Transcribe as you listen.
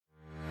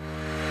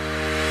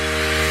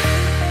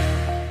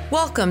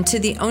Welcome to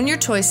the Own Your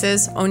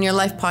Choices, Own Your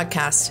Life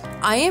podcast.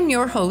 I am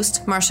your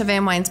host, Marsha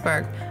Van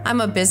Weinsberg.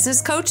 I'm a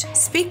business coach,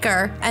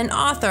 speaker, and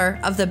author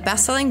of the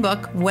best-selling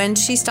book, When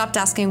She Stopped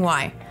Asking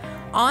Why.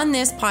 On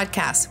this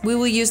podcast, we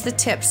will use the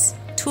tips,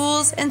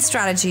 tools, and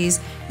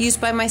strategies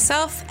used by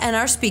myself and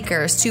our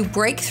speakers to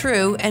break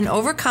through and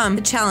overcome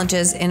the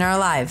challenges in our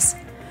lives.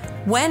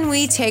 When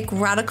we take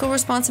radical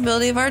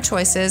responsibility of our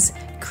choices,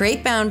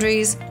 create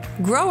boundaries,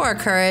 grow our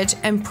courage,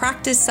 and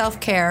practice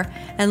self-care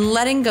and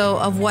letting go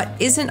of what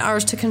isn't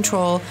ours to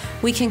control,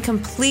 we can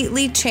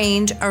completely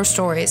change our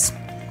stories.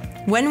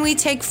 When we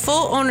take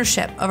full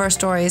ownership of our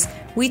stories,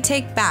 we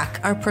take back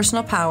our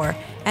personal power,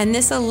 and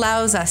this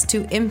allows us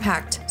to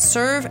impact,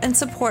 serve, and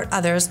support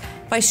others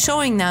by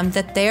showing them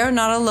that they are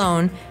not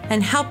alone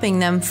and helping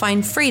them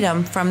find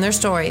freedom from their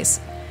stories.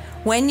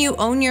 When you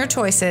own your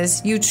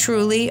choices, you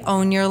truly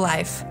own your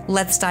life.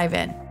 Let's dive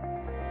in.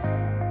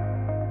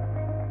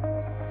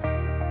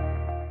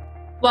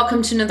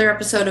 Welcome to another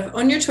episode of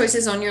Own Your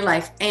Choices, Own Your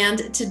Life.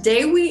 And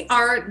today we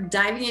are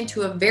diving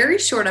into a very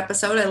short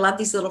episode. I love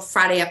these little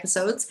Friday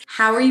episodes.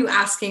 How are you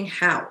asking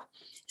how?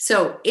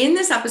 So in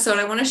this episode,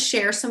 I want to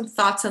share some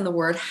thoughts on the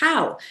word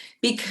how,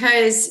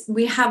 because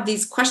we have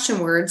these question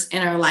words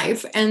in our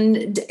life,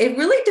 and it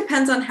really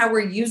depends on how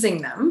we're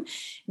using them,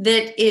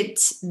 that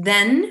it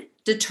then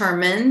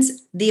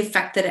determines the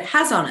effect that it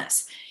has on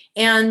us.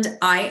 And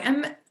I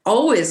am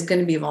always going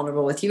to be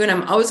vulnerable with you, and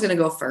I'm always going to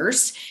go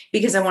first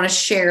because I want to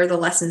share the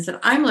lessons that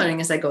I'm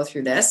learning as I go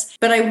through this.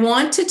 But I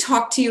want to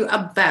talk to you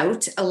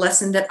about a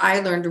lesson that I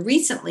learned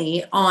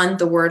recently on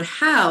the word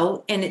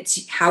how, and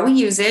it's how we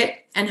use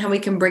it and how we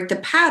can break the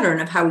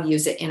pattern of how we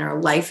use it in our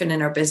life and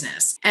in our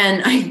business.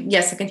 And I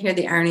can hear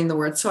the irony in the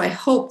word, so I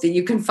hope that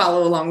you can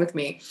follow along with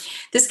me.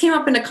 This came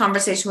up in a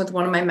conversation with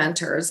one of my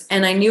mentors,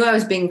 and I knew I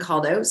was being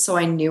called out, so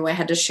I knew I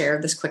had to share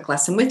this quick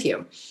lesson with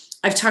you.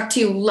 I've talked to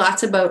you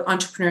lots about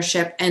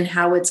entrepreneurship and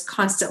how it's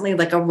constantly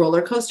like a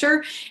roller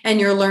coaster, and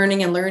you're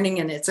learning,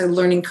 and it's a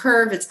learning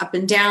curve. It's up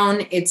and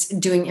down. It's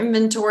doing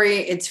inventory.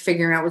 It's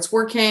figuring out what's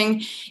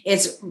working.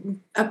 It's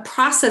a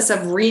process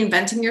of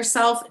reinventing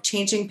yourself,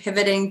 changing,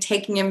 pivoting,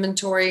 taking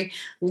inventory,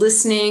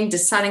 listening,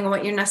 deciding on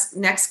what your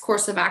next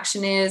course of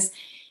action is,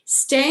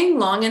 staying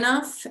long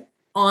enough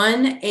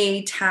on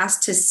a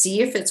task to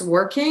see if it's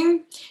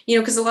working,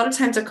 because a lot of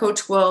times a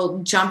coach will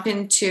jump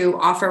into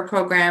offer a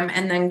program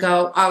and then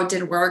go, oh, it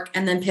didn't work,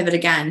 and then pivot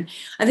again.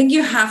 I think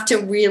you have to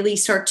really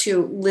start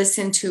to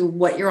listen to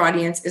what your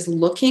audience is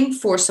looking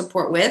for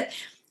support with,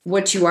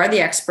 what you are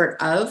the expert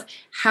of,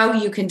 how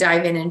you can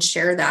dive in and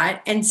share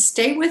that, and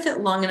stay with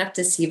it long enough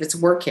to see if it's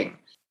working.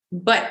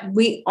 But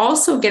we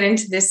also get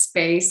into this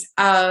space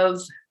of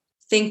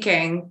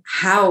thinking,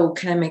 how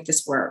can I make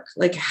this work?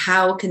 Like,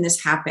 how can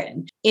this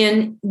happen?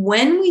 And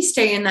when we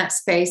stay in that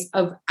space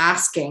of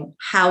asking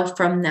how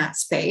from that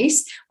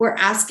space, we're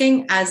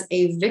asking as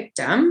a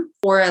victim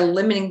or a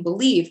limiting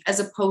belief, as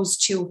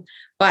opposed to,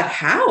 but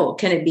how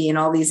can it be in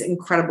all these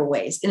incredible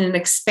ways, in an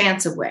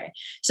expansive way?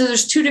 So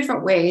there's two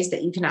different ways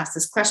that you can ask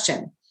this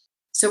question.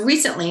 So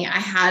recently I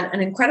had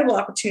an incredible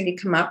opportunity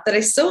come up that I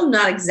still am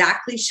not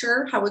exactly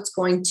sure how it's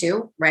going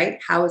to,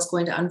 how it's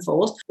going to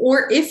unfold,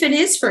 or if it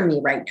is for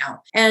me right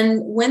now.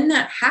 And when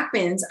that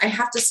happens, I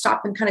have to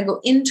stop and kind of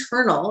go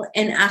internal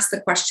and ask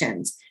the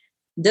questions.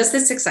 Does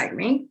this excite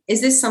me?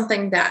 Is this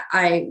something that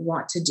I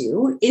want to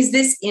do? Is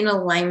this in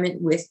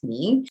alignment with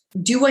me?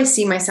 Do I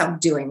see myself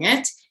doing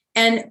it?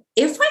 And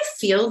if I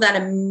feel that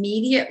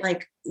immediate,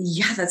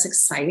 yeah, that's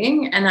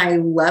exciting, and I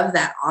love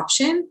that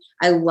option,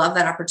 I love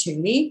that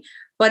opportunity.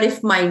 But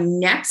if my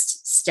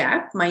next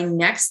step, my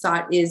next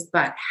thought is,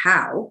 but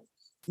how,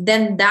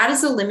 then that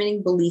is a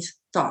limiting belief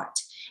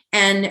thought.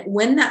 And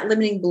when that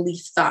limiting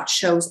belief thought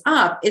shows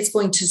up, it's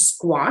going to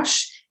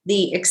squash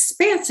the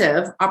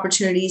expansive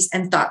opportunities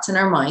and thoughts in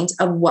our minds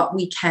of what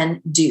we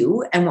can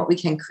do and what we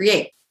can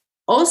create.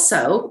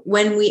 Also,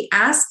 when we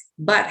ask,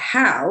 but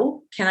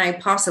how can I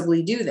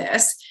possibly do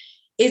this?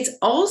 It's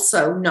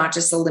also not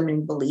just a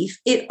limiting belief.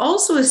 It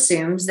also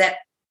assumes that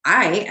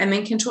I am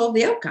in control of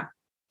the outcome.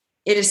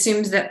 It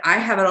assumes that I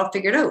have it all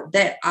figured out,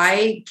 that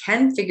I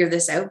can figure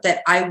this out,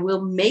 that I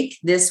will make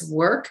this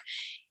work,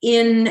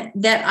 in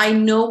that I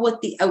know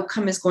what the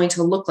outcome is going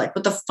to look like,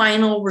 what the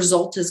final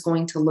result is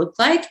going to look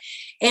like.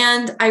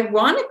 And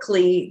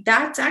ironically,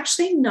 that's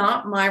actually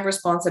not my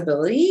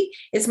responsibility.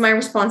 It's my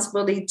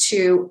responsibility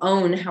to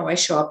own how I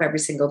show up every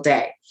single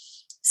day.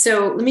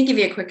 So let me give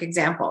you a quick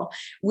example.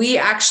 We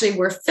actually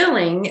were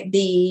filling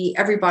the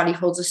Everybody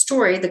Holds a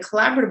Story, the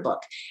collaborative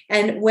book.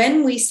 And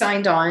when we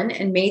signed on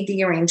and made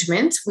the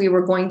arrangements, we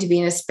were going to be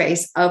in a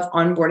space of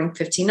onboarding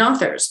 15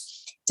 authors.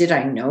 Did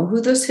I know who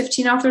those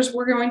 15 authors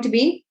were going to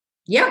be?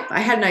 Yeah,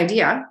 I had an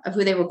idea of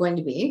who they were going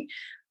to be.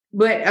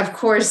 But of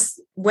course,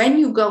 when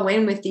you go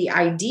in with the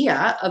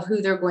idea of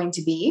who they're going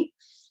to be,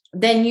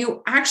 then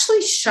you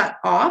actually shut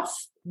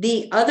off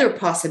the other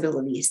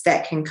possibilities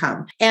that can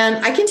come.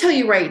 And I can tell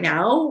you right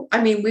now,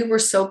 we were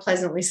so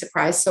pleasantly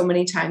surprised so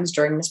many times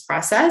during this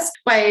process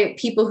by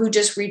people who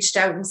just reached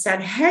out and said,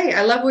 hey,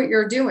 I love what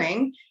you're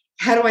doing.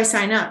 How do I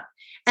sign up?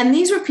 And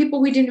these were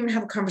people we didn't even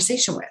have a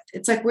conversation with.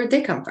 It's like, where'd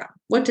they come from?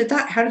 How did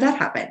that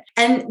happen?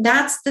 And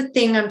that's the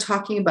thing I'm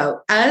talking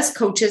about. As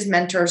coaches,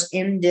 mentors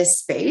in this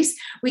space,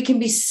 we can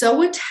be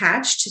so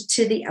attached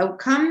to the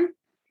outcome,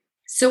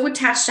 so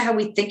attached to how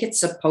we think it's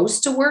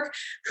supposed to work,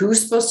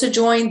 who's supposed to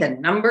join, the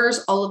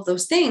numbers, all of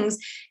those things,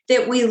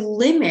 that we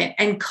limit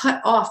and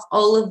cut off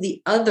all of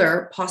the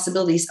other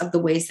possibilities of the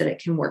ways that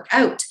it can work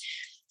out.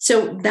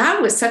 So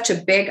that was such a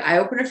big eye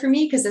opener for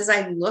me, because as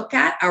I look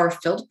at our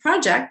filled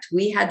project,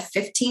 we had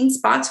 15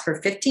 spots for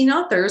 15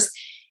 authors.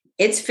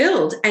 It's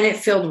filled, and it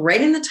filled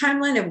right in the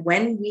timeline of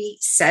when we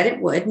said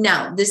it would.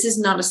 Now, this is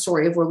not a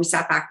story of where we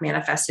sat back,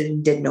 manifested,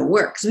 and did no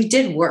work, because we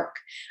did work.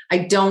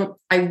 I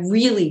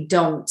really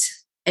don't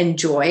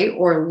enjoy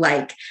or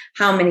like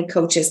how many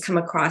coaches come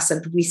across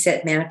of we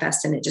sit,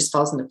 manifest, and it just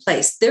falls into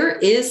place. There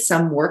is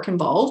some work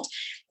involved,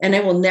 and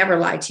I will never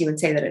lie to you and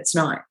say that it's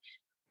not.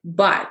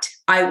 But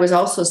I was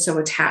also so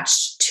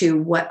attached to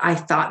what I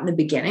thought in the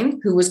beginning,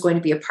 who was going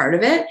to be a part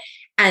of it.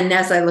 And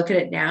as I look at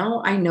it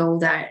now, I know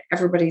that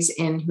everybody's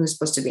in who's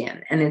supposed to be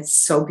in, and it's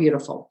so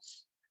beautiful.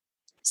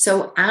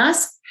 So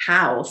ask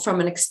how from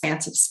an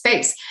expansive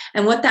space.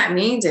 And what that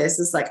means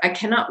is like, I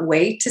cannot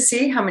wait to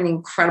see how many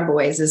incredible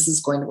ways this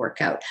is going to work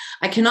out.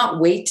 I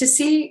cannot wait to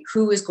see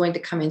who is going to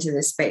come into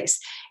this space.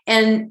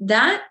 And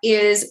that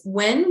is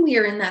when we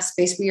are in that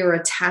space, we are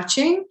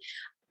attaching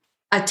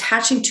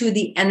to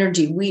the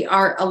energy. We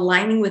are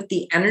aligning with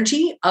the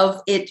energy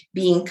of it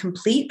being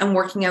complete and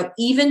working out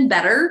even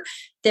better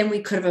than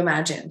we could have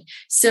imagined.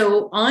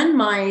 So on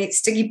my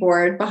sticky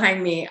board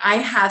behind me, I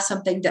have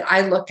something that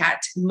I look at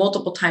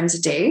multiple times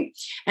a day,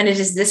 and it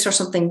is this or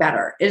something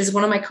better. It is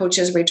one of my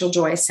coaches, Rachel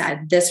Joy,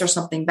 said, this or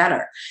something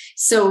better.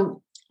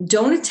 So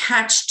don't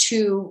attach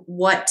to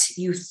what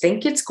you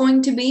think it's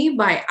going to be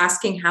by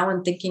asking how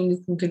and thinking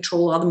you can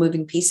control all the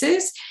moving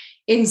pieces.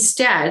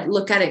 Instead,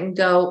 look at it and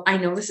go, I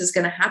know this is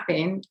going to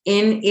happen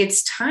in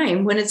its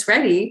time when it's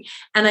ready.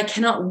 And I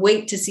cannot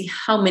wait to see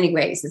how many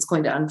ways it's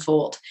going to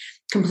unfold.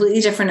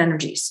 Completely different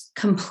energies,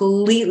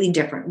 completely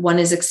different. One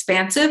is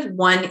expansive.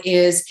 One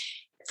is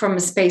from a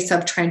space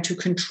of trying to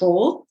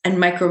control and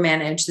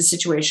micromanage the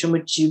situation,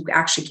 which you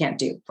actually can't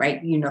do,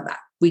 right? You know that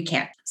we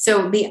can't.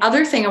 So the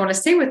other thing I want to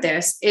say with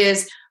this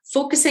is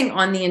focusing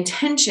on the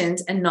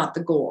intentions and not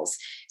the goals.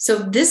 So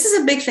this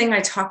is a big thing I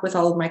talk with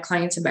all of my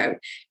clients about,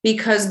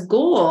 because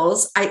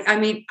goals,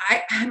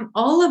 I'm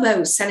all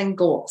about setting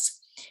goals.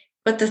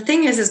 But the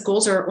thing is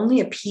goals are only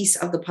a piece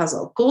of the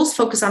puzzle. Goals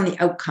focus on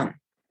the outcome.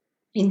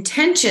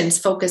 Intentions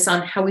focus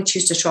on how we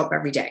choose to show up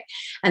every day.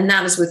 And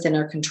that is within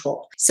our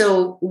control.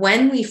 So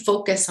when we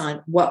focus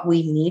on what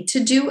we need to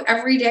do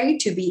every day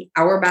to be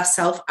our best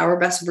self, our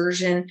best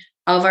version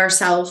of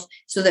ourselves,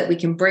 so that we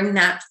can bring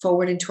that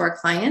forward into our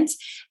clients,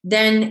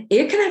 then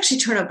it can actually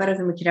turn out better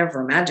than we could ever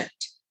imagine.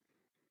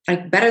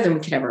 Like better than we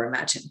could ever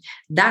imagine.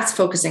 That's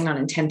focusing on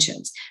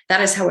intentions.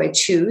 That is how I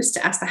choose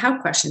to ask the how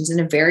questions in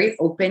a very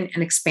open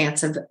and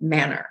expansive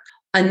manner.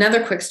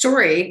 Another quick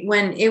story,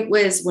 when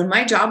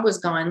my job was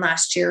gone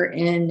last year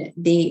in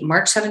the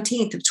March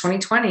 17th of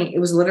 2020, it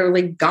was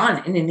literally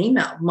gone in an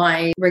email.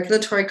 My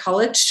regulatory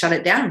college shut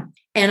it down.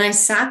 And I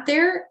sat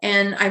there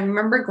and I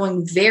remember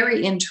going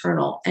very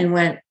internal and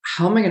went,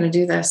 how am I going to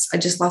do this? I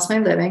just lost my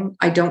living.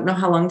 I don't know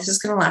how long this is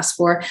going to last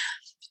for.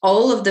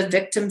 All of the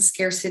victim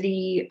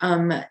scarcity,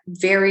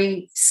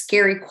 very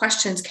scary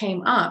questions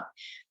came up.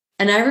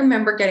 And I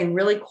remember getting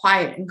really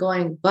quiet and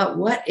going, but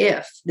what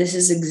if this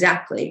is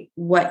exactly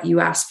what you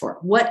asked for?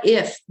 What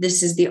if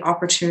this is the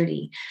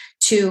opportunity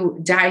to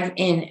dive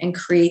in and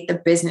create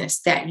the business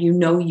that you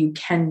know you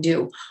can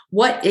do?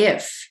 What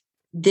if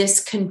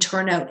this can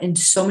turn out in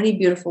so many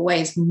beautiful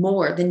ways,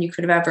 more than you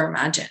could have ever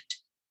imagined?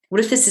 What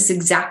if this is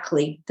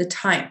exactly the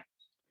time?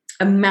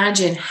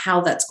 Imagine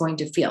how that's going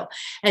to feel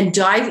and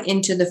dive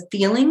into the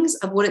feelings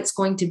of what it's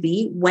going to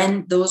be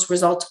when those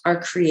results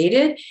are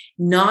created,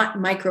 not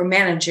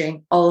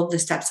micromanaging all of the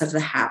steps of the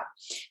how.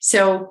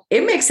 So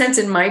it makes sense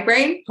in my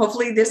brain.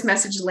 Hopefully this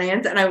message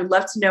lands, and I would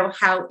love to know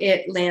how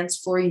it lands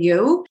for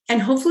you. And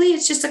hopefully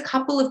it's just a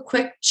couple of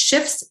quick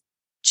shifts,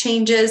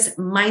 changes,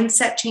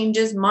 mindset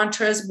changes,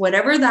 mantras,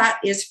 whatever that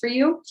is for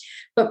you,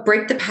 but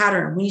break the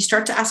pattern. When you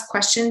start to ask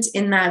questions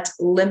in that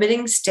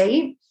limiting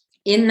state,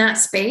 in that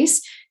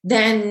space,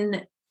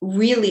 then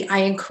really, I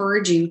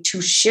encourage you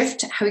to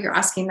shift how you're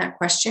asking that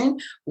question,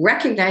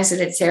 recognize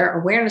that it's there,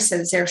 awareness that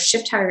it's there,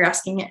 shift how you're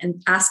asking it,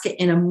 and ask it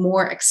in a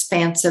more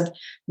expansive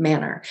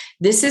manner.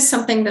 This is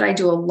something that I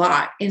do a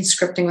lot in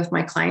scripting with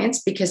my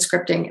clients, because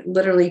scripting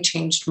literally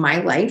changed my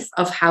life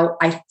of how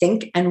I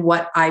think and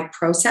what I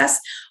process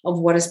of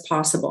what is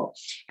possible.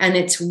 And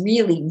it's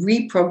really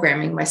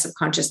reprogramming my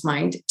subconscious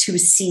mind to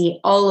see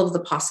all of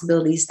the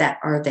possibilities that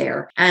are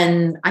there.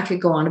 And I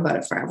could go on about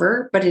it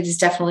forever, but it is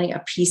definitely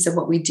a piece of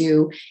what we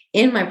do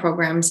in my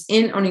programs,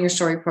 in Owning Your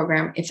Story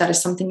program. If that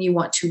is something you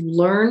want to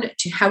learn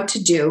how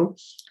to do,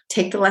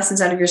 take the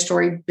lessons out of your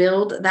story,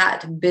 build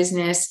that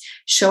business,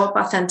 show up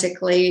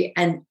authentically,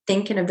 and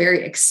think in a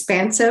very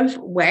expansive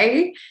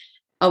way,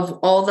 of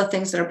all the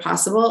things that are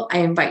possible, I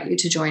invite you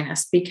to join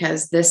us,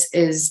 because this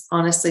is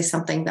honestly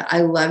something that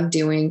I love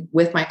doing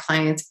with my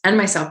clients and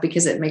myself,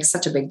 because it makes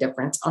such a big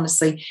difference,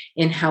 honestly,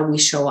 in how we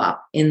show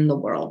up in the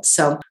world.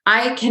 So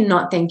I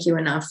cannot thank you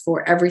enough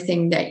for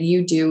everything that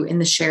you do in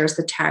the shares,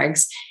 the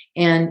tags,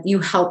 and you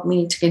help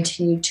me to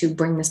continue to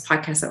bring this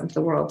podcast out into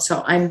the world.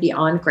 So I'm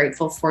beyond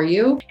grateful for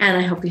you, and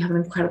I hope you have an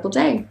incredible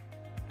day.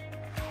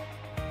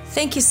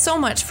 Thank you so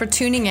much for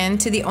tuning in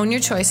to the Own Your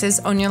Choices,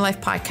 Own Your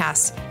Life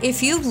podcast.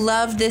 If you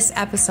love this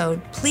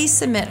episode, please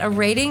submit a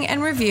rating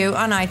and review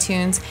on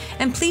iTunes,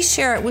 and please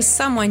share it with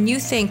someone you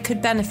think could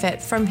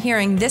benefit from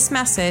hearing this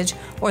message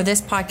or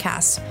this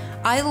podcast.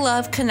 I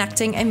love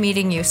connecting and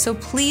meeting you, so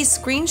please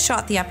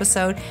screenshot the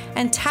episode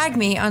and tag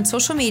me on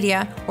social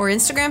media or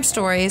Instagram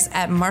stories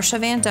at Marsha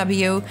Van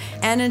W.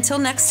 And until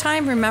next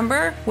time,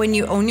 remember, when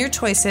you own your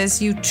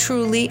choices, you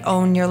truly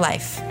own your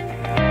life.